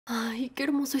Ay, qué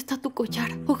hermoso está tu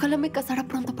collar. Ojalá me casara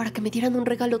pronto para que me dieran un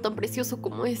regalo tan precioso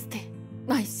como este.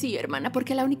 Ay, sí, hermana,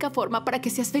 porque la única forma para que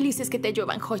seas feliz es que te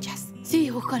lluevan joyas. Sí,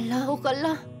 ojalá,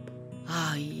 ojalá.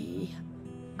 Ay,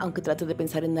 aunque trate de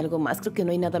pensar en algo más, creo que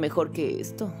no hay nada mejor que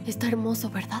esto. Está hermoso,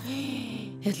 ¿verdad?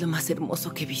 Es lo más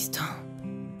hermoso que he visto.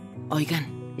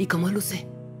 Oigan, ¿y cómo luce?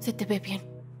 Se te ve bien.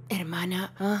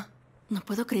 Hermana, no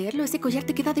puedo creerlo, ese collar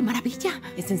te queda de maravilla.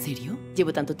 ¿Es en serio?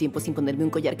 Llevo tanto tiempo sin ponerme un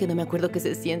collar que no me acuerdo qué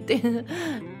se siente.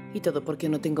 Y todo porque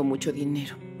no tengo mucho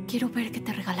dinero. Quiero ver qué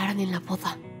te regalaran en la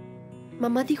boda.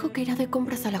 Mamá dijo que irá de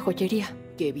compras a la joyería.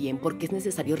 Qué bien, porque es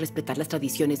necesario respetar las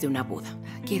tradiciones de una boda.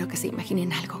 Quiero que se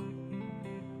imaginen algo.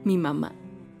 Mi mamá,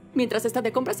 mientras está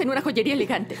de compras en una joyería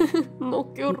elegante.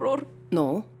 No, qué horror.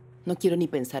 No, no quiero ni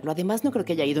pensarlo. Además, no creo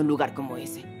que haya ido a un lugar como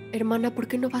ese. Hermana, ¿por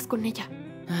qué no vas con ella?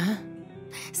 ¿Ah?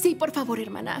 Sí, por favor,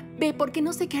 hermana. Ve, porque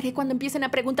no sé qué haré cuando empiecen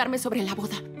a preguntarme sobre la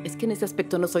boda. Es que en ese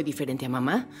aspecto no soy diferente a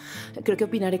mamá. Creo que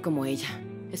opinaré como ella.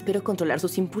 Espero controlar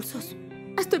sus impulsos.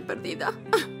 Estoy perdida.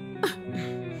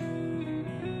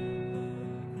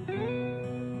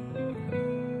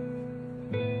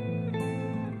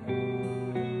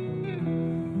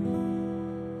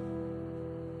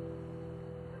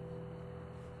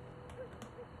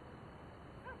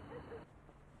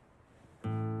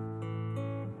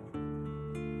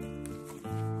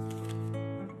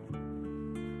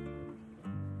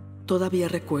 Todavía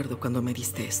recuerdo cuando me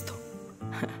diste esto.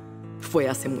 Fue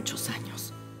hace muchos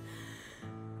años.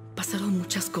 Pasaron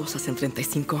muchas cosas en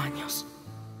 35 años.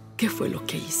 ¿Qué fue lo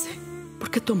que hice?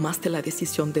 ¿Por qué tomaste la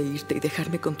decisión de irte y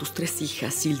dejarme con tus 3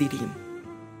 hijas, Yildirim?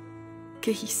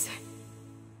 ¿Qué hice?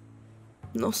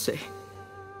 No sé.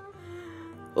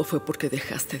 ¿O fue porque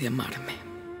dejaste de amarme?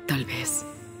 Tal vez.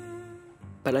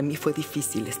 Para mí fue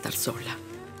difícil estar sola.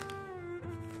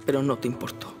 Pero no te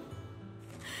importó.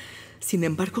 Sin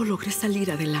embargo, logré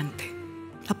salir adelante.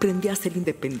 Aprendí a ser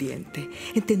independiente.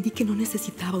 Entendí que no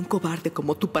necesitaba un cobarde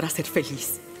como tú para ser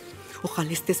feliz.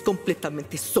 Ojalá estés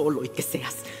completamente solo y que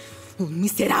seas un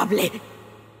miserable.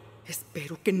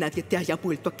 Espero que nadie te haya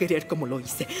vuelto a querer como lo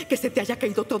hice. Que se te haya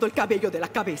caído todo el cabello de la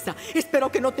cabeza. Espero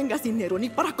que no tengas dinero ni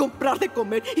para comprar de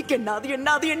comer y que nadie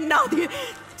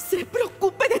se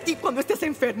preocupe de ti cuando estés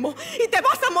enfermo y te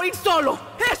vas a morir solo.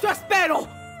 ¡Eso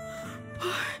espero!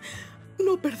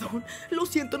 No, perdón. Lo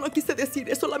siento, no quise decir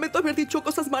eso. Lamento haber dicho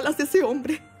cosas malas de ese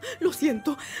hombre. Lo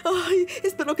siento. Ay,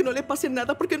 espero que no le pase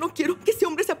nada porque no quiero que ese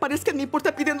hombre se aparezca en mi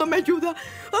puerta pidiéndome ayuda.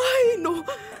 Ay, no.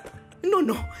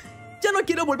 No. Ya no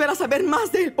quiero volver a saber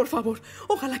más de él, por favor.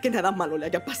 Ojalá que nada malo le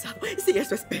haya pasado. Sí,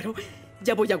 eso espero.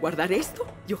 Ya voy a guardar esto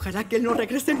y ojalá que él no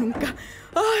regrese nunca.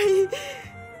 Ay,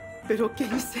 ¿pero qué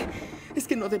hice? Es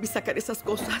que no debí sacar esas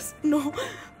cosas. No,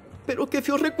 pero qué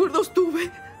feos recuerdos tuve.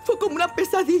 Fue como una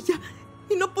pesadilla.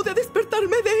 Y no pude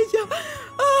despertarme de ella.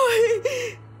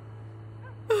 ¡Ay!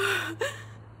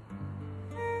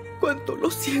 Cuánto lo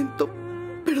siento.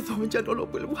 Perdón, ya no lo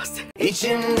vuelvo a hacer.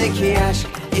 İçimdeki aşk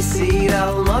esir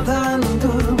almadan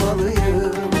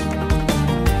durmalıyım.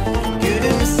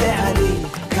 Gülümse hadi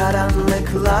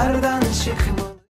karanlıklardan çıkma.